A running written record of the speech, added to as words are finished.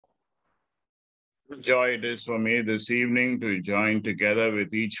Joy it is for me this evening to join together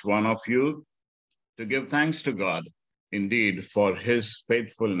with each one of you to give thanks to God, indeed, for his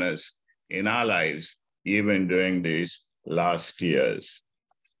faithfulness in our lives, even during these last years.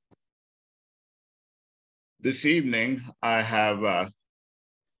 This evening, I have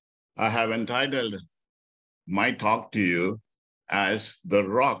entitled my talk to you as The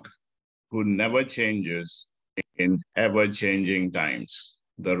Rock Who Never Changes in Ever-Changing Times.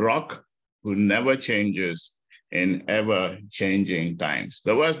 The Rock Who Never Changes in Ever-Changing Times.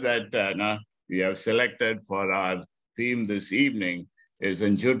 The verse that we have selected for our theme this evening is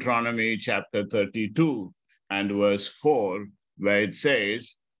in Deuteronomy chapter 32 and verse 4, where it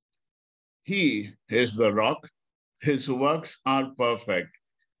says, "He is the rock, his works are perfect,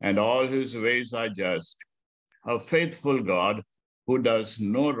 and all his ways are just. A faithful God who does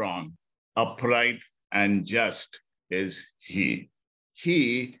no wrong, upright and just is he."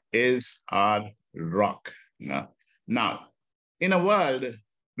 He is our rock. Now, in a world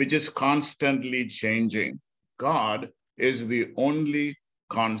which is constantly changing, God is the only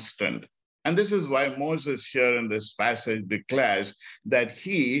constant. And this is why Moses here in this passage declares that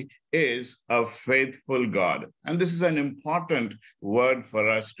he is a faithful God. And this is an important word for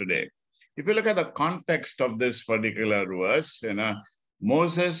us today. If you look at the context of this particular verse,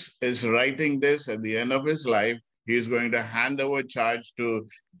 Moses is writing this at the end of his life. He is going to hand over charge to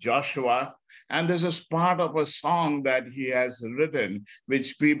Joshua. And this is part of a song that he has written,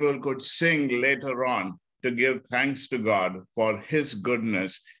 which people could sing later on to give thanks to God for his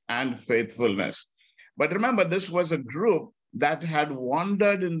goodness and faithfulness. But remember, this was a group that had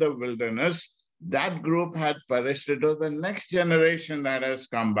wandered in the wilderness. That group had perished. It was the next generation that has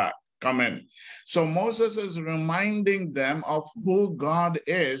come in. So Moses is reminding them of who God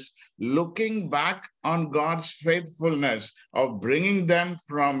is, looking back on God's faithfulness of bringing them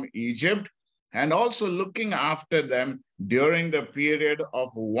from Egypt and also looking after them during the period of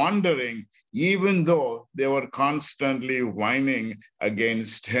wandering, even though they were constantly whining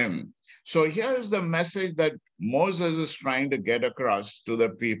against him. So here's the message that Moses is trying to get across to the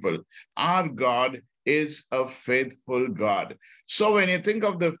people. Our God is a faithful God. So when you think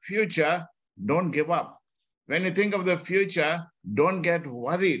of the future, don't give up. When you think of the future, don't get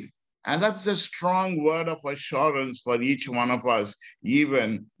worried. And that's a strong word of assurance for each one of us,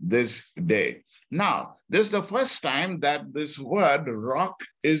 even this day. Now, this is the first time that this word rock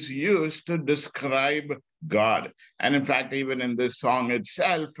is used to describe God. And in fact, even in this song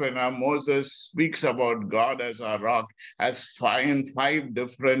itself, Moses speaks about God as a rock as in five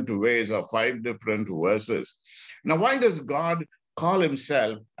different ways or five different verses. Now, why does God call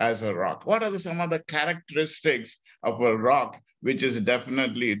himself as a rock? What are some of the characteristics of a rock, which is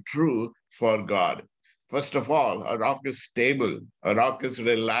definitely true for God? First of all, a rock is stable. A rock is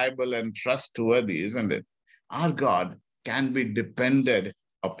reliable and trustworthy, isn't it? Our God can be depended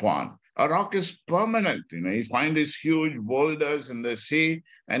upon. A rock is permanent. You find these huge boulders in the sea.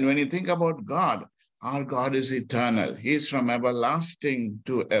 And when you think about God, our God is eternal. He is from everlasting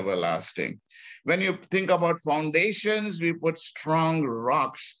to everlasting. When you think about foundations, we put strong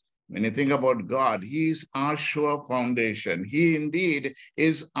rocks. When you think about God, he is our sure foundation. He indeed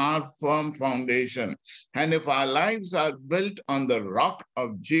is our firm foundation. And if our lives are built on the rock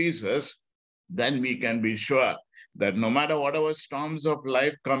of Jesus, then we can be sure that no matter whatever storms of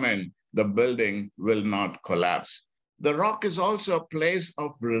life come in, the building will not collapse. The rock is also a place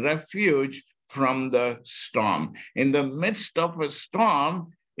of refuge from the storm. In the midst of a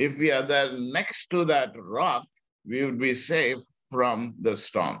storm, if we are there next to that rock, we would be safe from the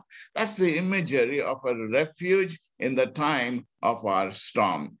storm. That's the imagery of a refuge in the time of our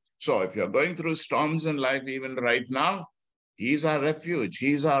storm. So if you're going through storms in life, even right now, he's our refuge.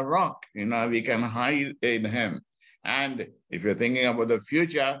 He's our rock. We can hide in him. And if you're thinking about the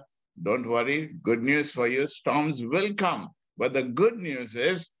future, don't worry. Good news for you. Storms will come. But the good news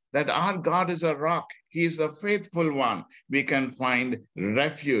is that our God is a rock. He is the faithful one. We can find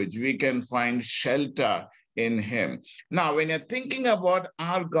refuge. We can find shelter in him. Now, when you're thinking about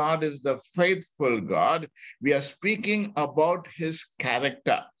our God is the faithful God, we are speaking about his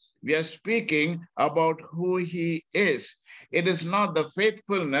character. We are speaking about who he is. It is not the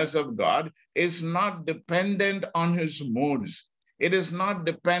faithfulness of God is not dependent on his moods. It is not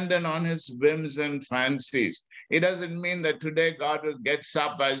dependent on his whims and fancies. It doesn't mean that today God gets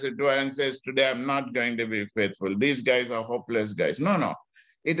up, as it were, and says, today I'm not going to be faithful. These guys are hopeless guys. No.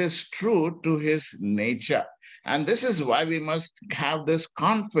 It is true to his nature. And this is why we must have this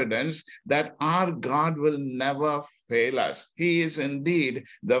confidence that our God will never fail us. He is indeed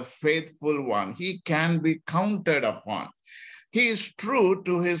the faithful one. He can be counted upon. He is true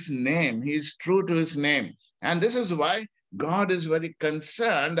to his name. He is true to his name. And this is why God is very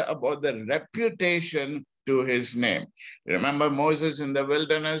concerned about the reputation to his name. Remember Moses in the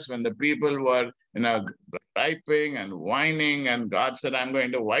wilderness when the people were, griping and whining, and God said, I'm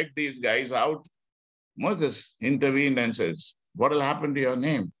going to wipe these guys out. Moses intervened and says, what will happen to your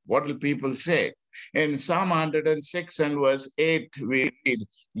name? What will people say? In Psalm 106 and verse 8, we read,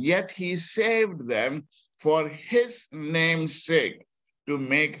 yet he saved them for his name's sake, to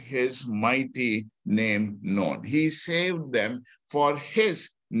make his mighty name known. He saved them for his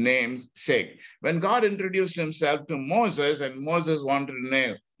name's sake. When God introduced himself to Moses, and Moses wanted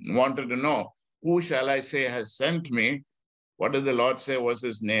to know, who shall I say has sent me? What did the Lord say was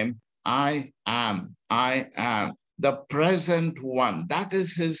his name? I am the present one. That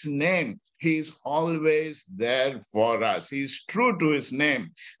is his name. He's always there for us. He's true to his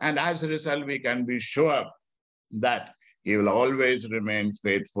name. And as a result, we can be sure that he will always remain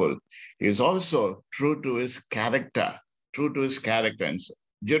faithful. He is also true to his character, In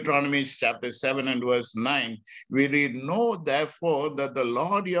Deuteronomy chapter 7 and verse 9, we read, know therefore that the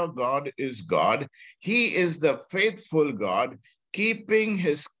Lord your God is God. He is the faithful God, keeping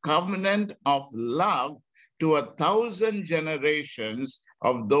his covenant of love to 1,000 generations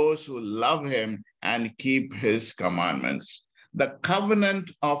of those who love him and keep his commandments. The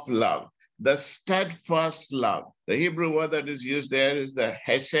covenant of love, the steadfast love. The Hebrew word that is used there is the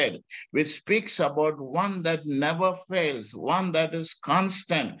hesed, which speaks about one that never fails, one that is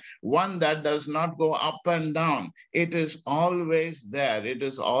constant, one that does not go up and down. It is always there. It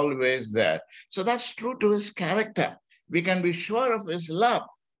is always there. So that's true to his character. We can be sure of his love.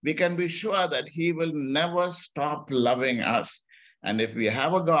 We can be sure that he will never stop loving us. And if we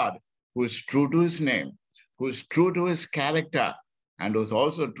have a God who is true to his name, who is true to his character, and who's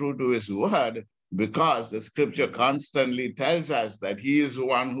also true to his word, because the scripture constantly tells us that he is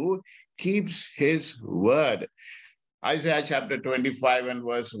one who keeps his word. Isaiah chapter 25 and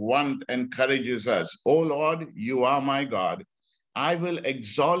verse 1 encourages us, O Lord, you are my God. I will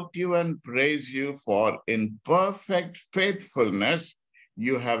exalt you and praise you, for in perfect faithfulness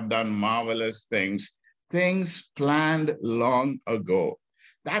you have done marvelous things, things planned long ago.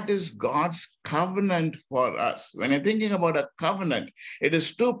 That is God's covenant for us. When you're thinking about a covenant, it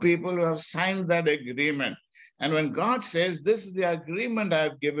is two people who have signed that agreement. And when God says, this is the agreement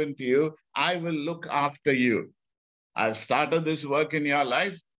I've given to you, I will look after you. I've started this work in your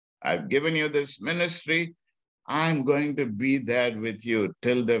life. I've given you this ministry. I'm going to be there with you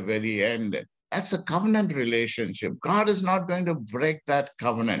till the very end. That's a covenant relationship. God is not going to break that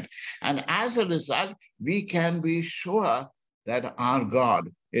covenant. And as a result, we can be sure that our God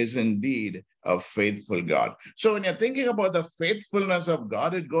is indeed a faithful God. So when you're thinking about the faithfulness of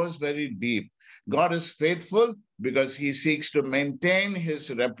God, it goes very deep. God is faithful because he seeks to maintain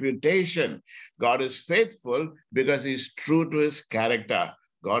his reputation. God is faithful because he's true to his character.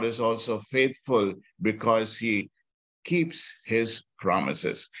 God is also faithful because he keeps his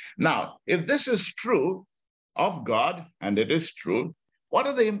promises. Now, if this is true of God, and it is true, what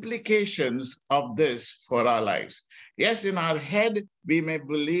are the implications of this for our lives? Yes, in our head, we may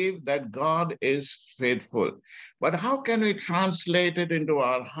believe that God is faithful, but how can we translate it into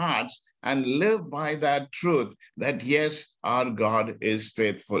our hearts and live by that truth that, yes, our God is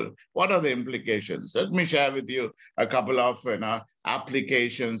faithful? What are the implications? Let me share with you a couple of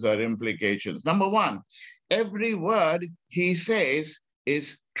applications or implications. Number one, every word he says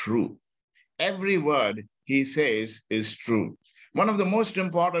is true. Every word he says is true. One of the most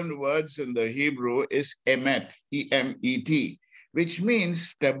important words in the Hebrew is emet, E-M-E-T, which means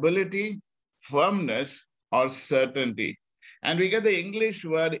stability, firmness, or certainty. And we get the English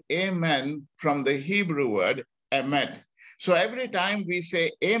word amen from the Hebrew word emet. So every time we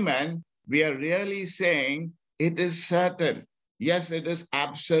say amen, we are really saying it is certain. Yes, it is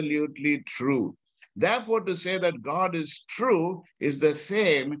absolutely true. Therefore, to say that God is true is the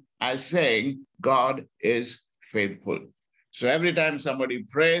same as saying God is faithful. So every time somebody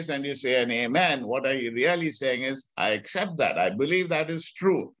prays and you say an amen, what are you really saying is, I accept that. I believe that is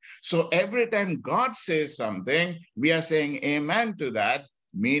true. So every time God says something, we are saying amen to that,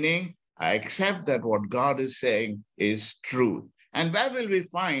 meaning I accept that what God is saying is true. And where will we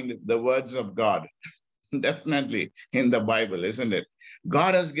find the words of God? Definitely in the Bible, isn't it?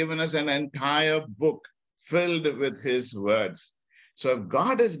 God has given us an entire book filled with his words. So if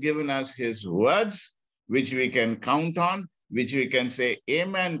God has given us his words, which we can count on, which we can say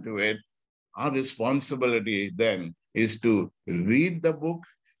amen to it, our responsibility then is to read the book,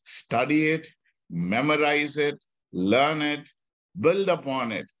 study it, memorize it, learn it, build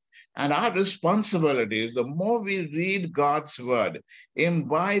upon it. And our responsibility is the more we read God's word,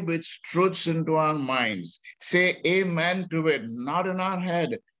 imbibe its truths into our minds, say amen to it, not in our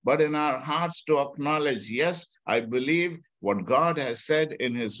head, but in our hearts to acknowledge, yes, I believe what God has said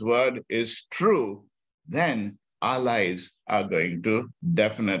in his word is true, then our lives are going to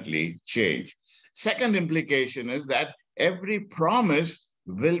definitely change. Second implication is that every promise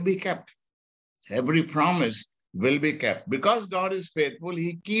will be kept. Every promise will be kept. Because God is faithful,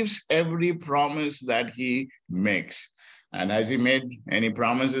 he keeps every promise that he makes. And has he made any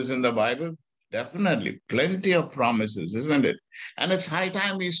promises in the Bible? Definitely. Plenty of promises, isn't it? And it's high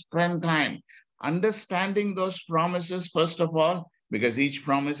time we spend time understanding those promises, first of all, because each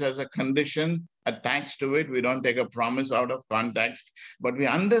promise has a condition attached to it. We don't take a promise out of context, but we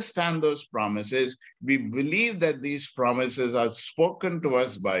understand those promises. We believe that these promises are spoken to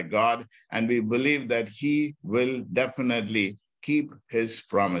us by God, and we believe that he will definitely keep his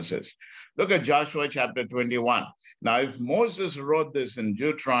promises. Look at Joshua chapter 21. Now, if Moses wrote this in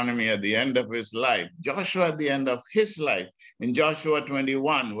Deuteronomy at the end of his life, Joshua at the end of his life, in Joshua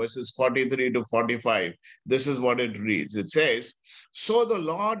 21, verses 43 to 45, this is what it reads. It says, so the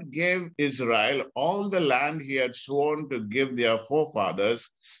Lord gave Israel all the land he had sworn to give their forefathers,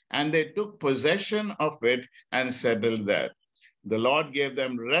 and they took possession of it and settled there. The Lord gave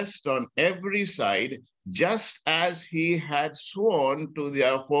them rest on every side, just as he had sworn to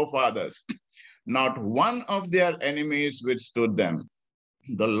their forefathers. Not one of their enemies withstood them.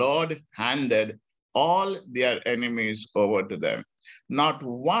 The Lord handed all their enemies over to them. Not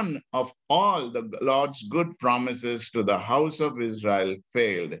one of all the Lord's good promises to the house of Israel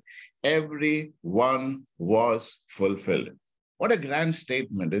failed. Every one was fulfilled. What a grand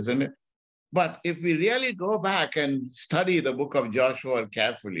statement, isn't it? But if we really go back and study the book of Joshua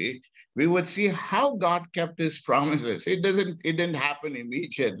carefully, we would see how God kept his promises. It didn't happen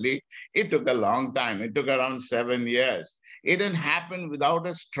immediately. It took a long time. It took around 7 years. It didn't happen without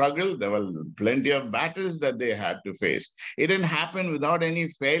a struggle. There were plenty of battles that they had to face. It didn't happen without any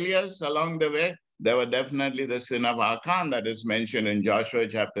failures along the way. There were definitely the sin of Achan that is mentioned in Joshua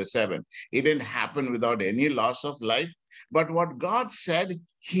chapter 7. It didn't happen without any loss of life. But what God said,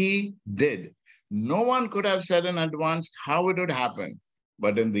 he did. No one could have said in advance how it would happen.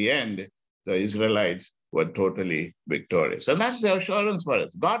 But in the end, the Israelites were totally victorious. And that's the assurance for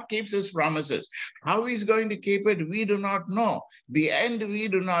us. God keeps his promises. How he's going to keep it, we do not know. The end, we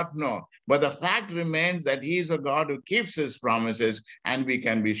do not know. But the fact remains that he is a God who keeps his promises, and we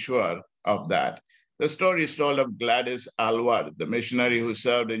can be sure of that. The story is told of Gladys Aylward, the missionary who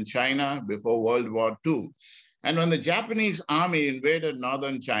served in China before World War II. And when the Japanese army invaded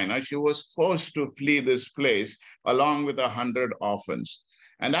northern China, she was forced to flee this place along with 100 orphans.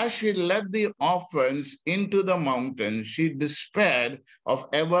 And as she led the orphans into the mountains, she despaired of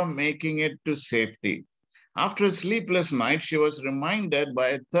ever making it to safety. After a sleepless night, she was reminded by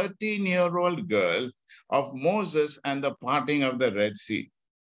a 13-year-old girl of Moses and the parting of the Red Sea.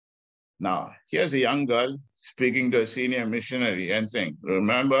 Now, here's a young girl speaking to a senior missionary and saying,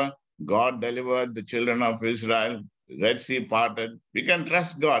 remember, God delivered the children of Israel, Red Sea parted. We can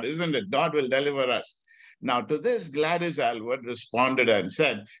trust God, isn't it? God will deliver us. Now, to this, Gladys Aylward responded and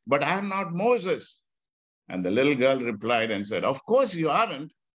said, but I am not Moses. And the little girl replied and said, of course you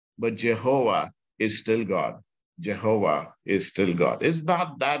aren't, but Jehovah is still God. Jehovah is still God. Is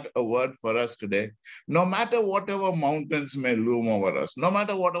not that a word for us today? No matter whatever mountains may loom over us, no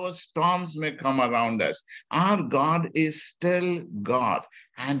matter whatever storms may come around us, our God is still God,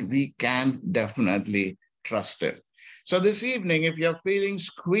 and we can definitely trust him. So this evening, if you're feeling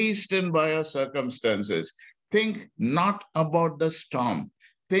squeezed in by your circumstances, think not about the storm.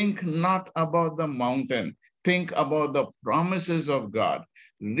 Think not about the mountain. Think about the promises of God.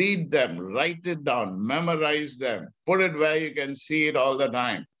 Read them, write it down, memorize them, put it where you can see it all the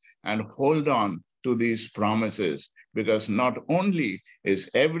time, and hold on to these promises, because not only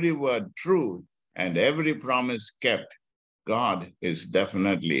is every word true and every promise kept, God is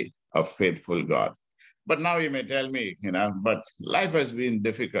definitely a faithful God. But now you may tell me, but life has been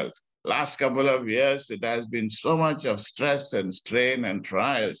difficult. Last couple of years, it has been so much of stress and strain and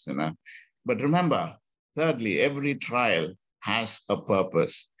trials, But remember, thirdly, every trial has a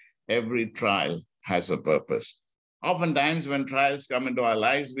purpose. Every trial has a purpose. Oftentimes, when trials come into our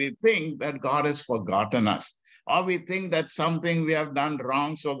lives, we think that God has forgotten us, or we think that something we have done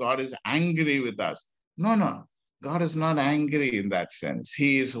wrong, so God is angry with us. No. God is not angry in that sense.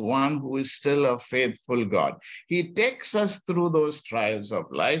 He is one who is still a faithful God. He takes us through those trials of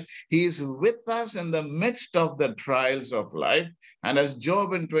life. He is with us in the midst of the trials of life. And as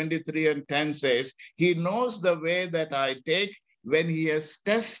Job in 23:10 says, he knows the way that I take. when he has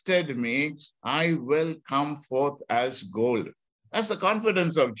tested me, I will come forth as gold. That's the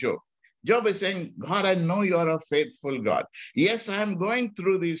confidence of Job. Job is saying, God, I know you're a faithful God. Yes, I'm going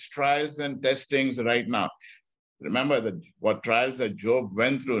through these trials and testings right now. Remember that what trials that Job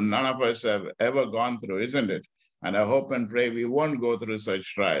went through, none of us have ever gone through, isn't it? And I hope and pray we won't go through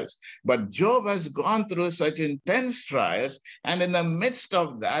such trials. But Job has gone through such intense trials, and in the midst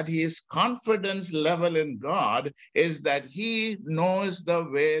of that, his confidence level in God is that he knows the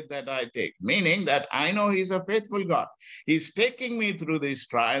way that I take, meaning that I know he's a faithful God. He's taking me through these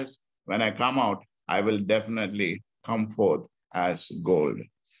trials. When I come out, I will definitely come forth as gold.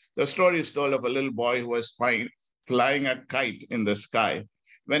 The story is told of a little boy who was flying a kite in the sky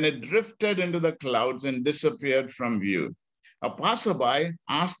when it drifted into the clouds and disappeared from view. A passerby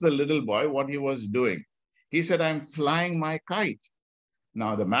asked the little boy what he was doing. He said, I'm flying my kite.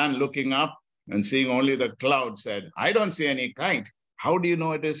 Now the man looking up and seeing only the cloud said, I don't see any kite. How do you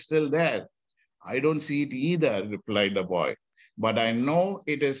know it is still there? I don't see it either, replied the boy. But I know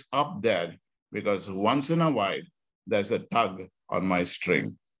it is up there because once in a while, there's a tug on my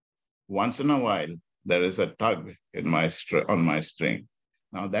string. Once in a while, there is a tug on my string.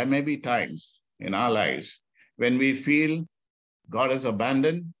 Now, there may be times in our lives when we feel God is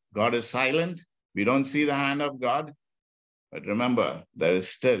abandoned, God is silent, we don't see the hand of God. But remember, there is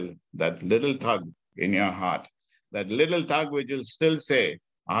still that little tug in your heart, that little tug which will still say,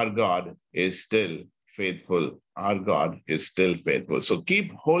 our God is still faithful. Our God is still faithful. So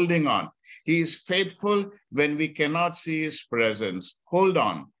keep holding on. He is faithful when we cannot see his presence. Hold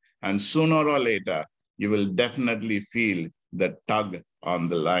on. And sooner or later, you will definitely feel the tug on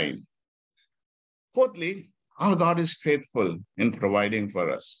the line. Fourthly, our God is faithful in providing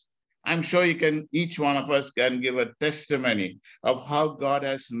for us. I'm sure each one of us can give a testimony of how God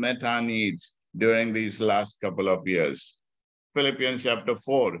has met our needs during these last couple of years. Philippians chapter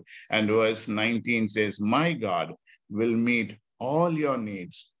 4 and verse 19 says, my God will meet all your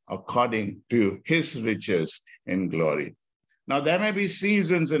needs according to his riches in glory. Now, there may be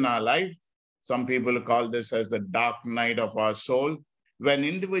seasons in our life. Some people call this as the dark night of our soul, when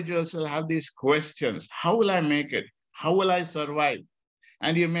individuals will have these questions. How will I make it? How will I survive?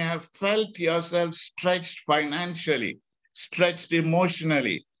 And you may have felt yourself stretched financially, stretched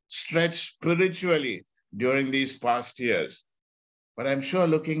emotionally, stretched spiritually during these past years. But I'm sure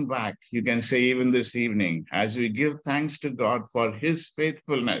looking back, you can say even this evening, as we give thanks to God for his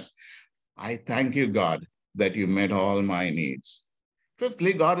faithfulness, I thank you, God, that you met all my needs.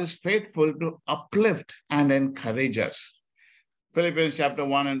 Fifthly, God is faithful to uplift and encourage us. Philippians chapter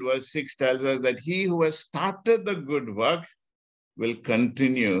 1 and verse 6 tells us that he who has started the good work will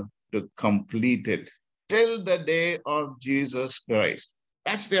continue to complete it till the day of Jesus Christ.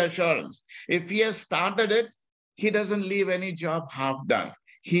 That's the assurance. If he has started it, he doesn't leave any job half done.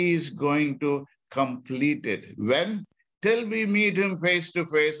 He is going to complete it. When? Till we meet him face to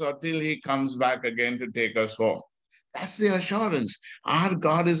face or till he comes back again to take us home. That's the assurance. Our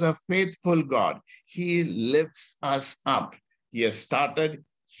God is a faithful God. He lifts us up. He has started,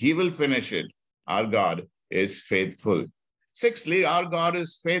 he will finish it. Our God is faithful. Sixthly, our God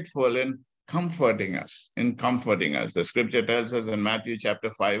is faithful in comforting us. The scripture tells us in Matthew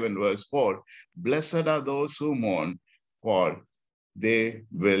chapter 5 and verse 4, blessed are those who mourn, for they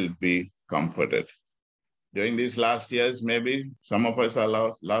will be comforted. During these last years, maybe some of us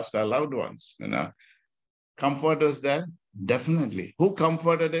lost our loved ones. Comfort is there? Definitely. Who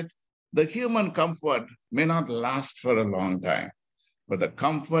comforted it? The human comfort may not last for a long time, but the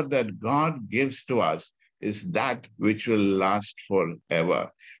comfort that God gives to us is that which will last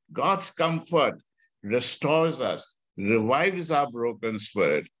forever. God's comfort restores us, revives our broken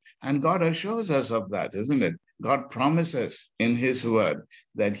spirit, and God assures us of that, isn't it? God promises in his word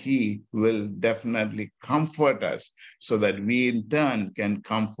that he will definitely comfort us so that we in turn can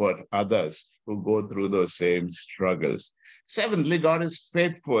comfort others who go through those same struggles. Seventhly, God is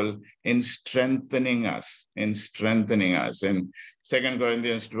faithful in strengthening us. In 2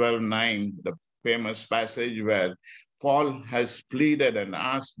 Corinthians 12:9, the famous passage where Paul has pleaded and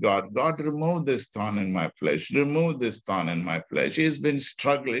asked God, God, remove this thorn in my flesh. Remove this thorn in my flesh. He's been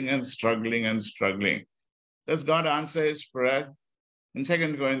struggling and struggling and struggling. Does God answer his prayer? In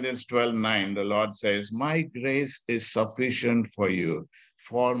 2 Corinthians 12:9, the Lord says, my grace is sufficient for you,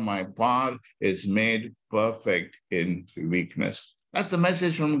 for my power is made perfect in weakness. That's the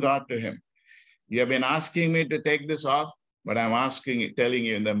message from God to him. You have been asking me to take this off, but I'm telling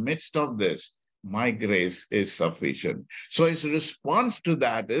you in the midst of this, my grace is sufficient. So his response to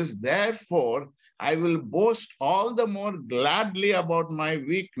that is, therefore, I will boast all the more gladly about my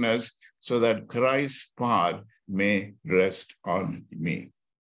weakness so that Christ's power may rest on me.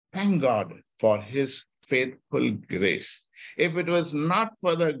 Thank God for his faithful grace. If it was not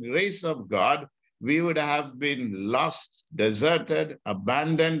for the grace of God, we would have been lost, deserted,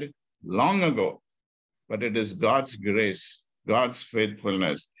 abandoned long ago. But it is God's grace, God's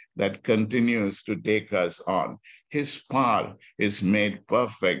faithfulness that continues to take us on. His power is made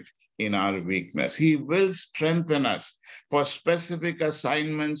perfect in our weakness. He will strengthen us for specific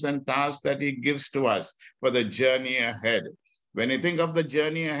assignments and tasks that he gives to us for the journey ahead. When you think of the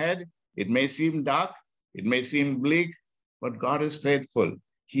journey ahead, it may seem dark, it may seem bleak, but God is faithful.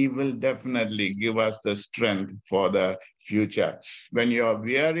 He will definitely give us the strength for the future. When you are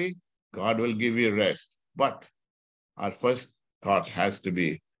weary, God will give you rest. But our first thought has to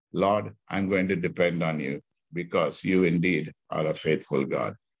be, Lord, I'm going to depend on you because you indeed are a faithful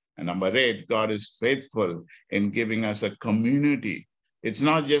God. And number 8, God is faithful in giving us a community. It's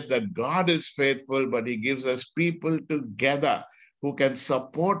not just that God is faithful, but he gives us people together who can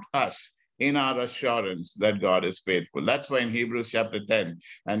support us in our assurance that God is faithful. That's why in Hebrews chapter 10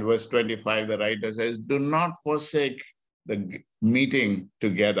 and verse 25, the writer says, do not forsake the meeting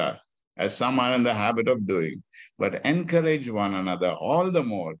together, as some are in the habit of doing, but encourage one another all the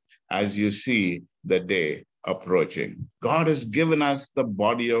more as you see the day approaching. God has given us the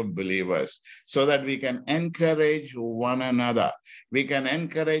body of believers so that we can encourage one another. We can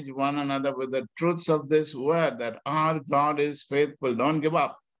encourage one another with the truths of this word that our God is faithful. Don't give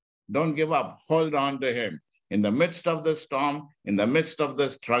up. Don't give up. Hold on to him. In the midst of the storm, in the midst of the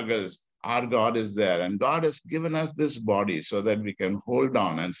struggles, our God is there. And God has given us this body so that we can hold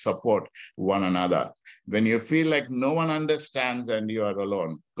on and support one another. When you feel like no one understands and you are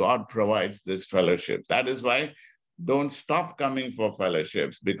alone, God provides this fellowship. That is why don't stop coming for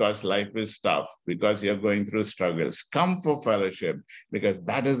fellowships because life is tough, because you're going through struggles. Come for fellowship because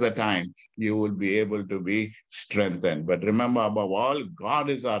that is the time you will be able to be strengthened. But remember, above all, God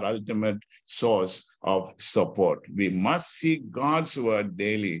is our ultimate source of support. We must seek God's word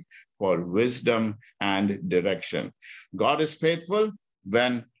daily for wisdom and direction. God is faithful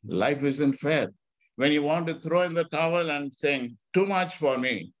when life isn't fair. When you want to throw in the towel and saying, too much for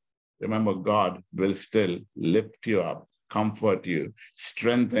me, remember, God will still lift you up, comfort you,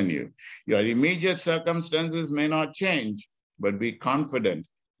 strengthen you. Your immediate circumstances may not change, but be confident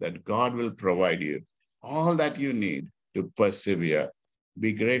that God will provide you all that you need to persevere.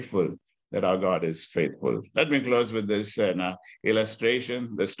 Be grateful that our God is faithful. Let me close with this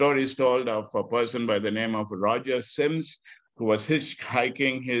illustration. The story is told of a person by the name of Roger Sims, who was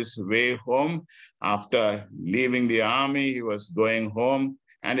hitchhiking his way home. After leaving the army, he was going home,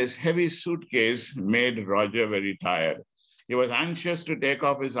 and his heavy suitcase made Roger very tired. He was anxious to take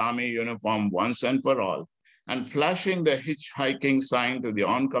off his army uniform once and for all, and flashing the hitchhiking sign to the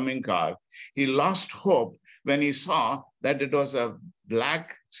oncoming car, he lost hope when he saw that it was a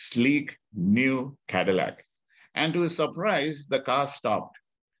black, sleek, new Cadillac. And to his surprise, the car stopped.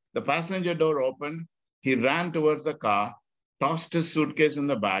 The passenger door opened. He ran towards the car, tossed his suitcase in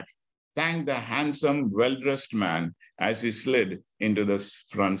the back, thanked the handsome, well-dressed man as he slid into the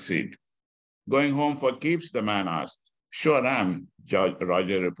front seat. Going home for keeps, the man asked. Sure am,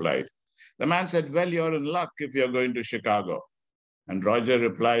 Roger replied. The man said, well, you're in luck if you're going to Chicago. And Roger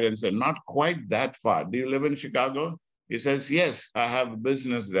replied and said, not quite that far. Do you live in Chicago? He says, yes, I have a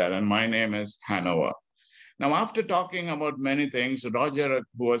business there, and my name is Hanover. Now, after talking about many things, Roger,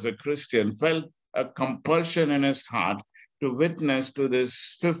 who was a Christian, felt a compulsion in his heart to witness to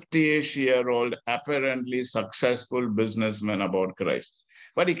this 50-ish-year-old, apparently successful businessman about Christ.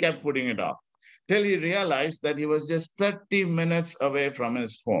 But he kept putting it off till he realized that he was just 30 minutes away from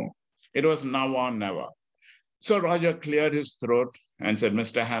his home. It was now or never. So Roger cleared his throat and said,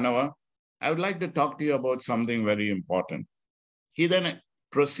 Mr. Hanover, I would like to talk to you about something very important. He then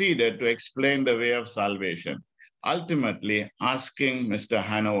proceeded to explain the way of salvation, ultimately asking Mr.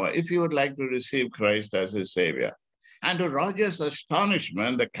 Hanover if he would like to receive Christ as his savior. And to Roger's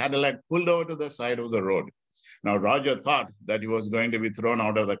astonishment, the Cadillac pulled over to the side of the road. Now, Roger thought that he was going to be thrown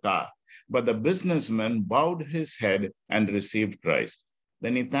out of the car, but the businessman bowed his head and received Christ.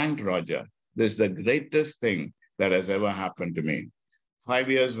 Then he thanked Roger. This is the greatest thing that has ever happened to me. 5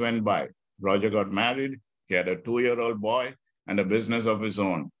 years went by. Roger got married. He had a 2-year-old boy and a business of his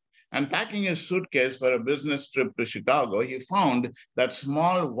own. And packing his suitcase for a business trip to Chicago, he found that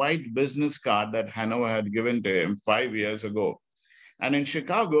small white business card that Hanover had given to him 5 years ago. And in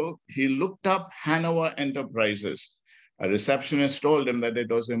Chicago, he looked up Hanover Enterprises. A receptionist told him that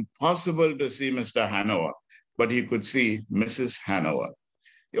it was impossible to see Mr. Hanover, but he could see Mrs. Hanover.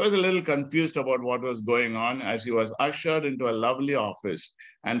 He was a little confused about what was going on as he was ushered into a lovely office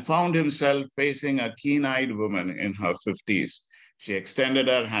and found himself facing a keen-eyed woman in her 50s. She extended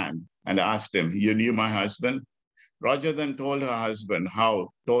her hand and asked him, "You knew my husband?" Roger then told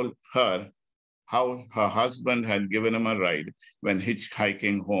her how her husband had given him a ride when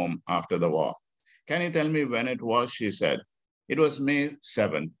hitchhiking home after the war. "Can you tell me when it was?" she said. "It was May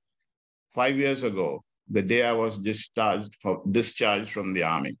 7th, 5 years ago, the day I was discharged from the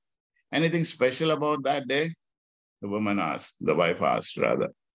army." "Anything special about that day?" The wife asked rather.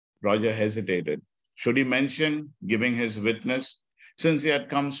 Roger hesitated. Should he mention giving his witness? Since he had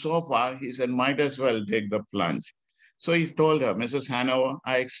come so far, he said, might as well take the plunge. So he told her, "Mrs. Hanover,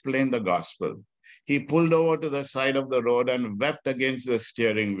 I explained the gospel." He pulled over to the side of the road and wept against the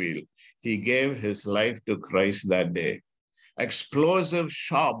steering wheel. He gave his life to Christ that day. Explosive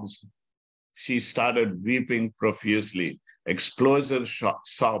sobs. She started weeping profusely. Explosive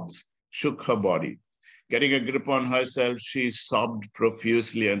sobs shook her body. Getting a grip on herself, she sobbed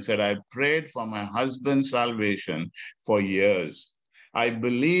profusely and said, "I prayed for my husband's salvation for years. I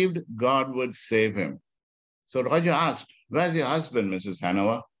believed God would save him." So Roger asked, "Where's your husband, Mrs.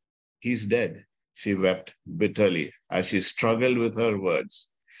 Hanover?" "He's dead," she wept bitterly as she struggled with her words.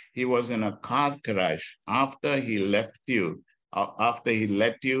 "He was in a car crash after he let you out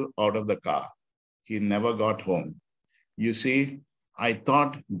of the car. He never got home. You see, I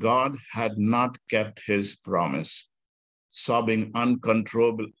thought God had not kept his promise." Sobbing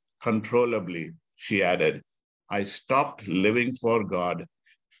uncontrollably, she added, "I stopped living for God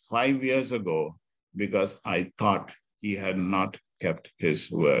 5 years ago because I thought he had not kept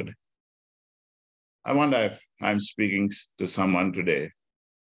his word." I wonder if I'm speaking to someone today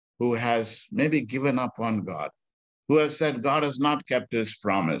who has maybe given up on God, who has said, "God has not kept his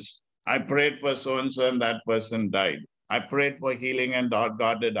promise. I prayed for so-and-so and that person died. I prayed for healing and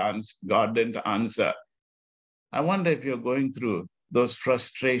God didn't answer." I wonder if you're going through those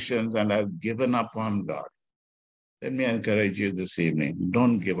frustrations and have given up on God. Let me encourage you this evening.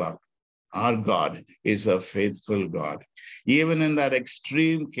 Don't give up. Our God is a faithful God. Even in that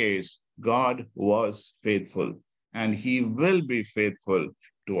extreme case, God was faithful, and he will be faithful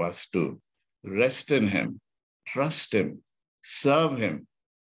to us too. Rest in him, trust him, serve him.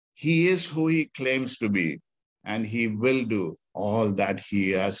 He is who he claims to be, and he will do all that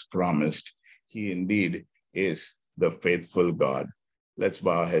he has promised. He indeed is the faithful God. Let's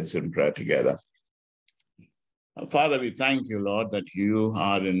bow our heads in prayer together. Father, we thank you, Lord, that you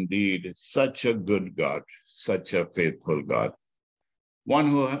are indeed such a good God, such a faithful God,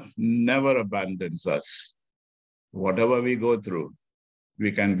 one who never abandons us. Whatever we go through,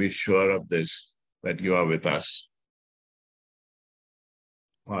 we can be sure of this, that you are with us.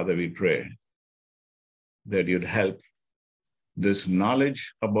 Father, we pray that you'd help this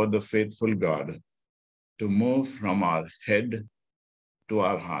knowledge about the faithful God to move from our head to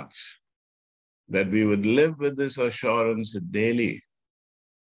our hearts, that we would live with this assurance daily,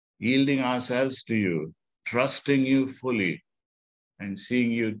 yielding ourselves to you, trusting you fully, and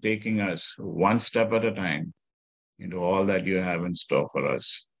seeing you taking us one step at a time into all that you have in store for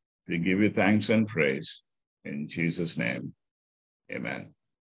us. We give you thanks and praise. In Jesus' name, amen.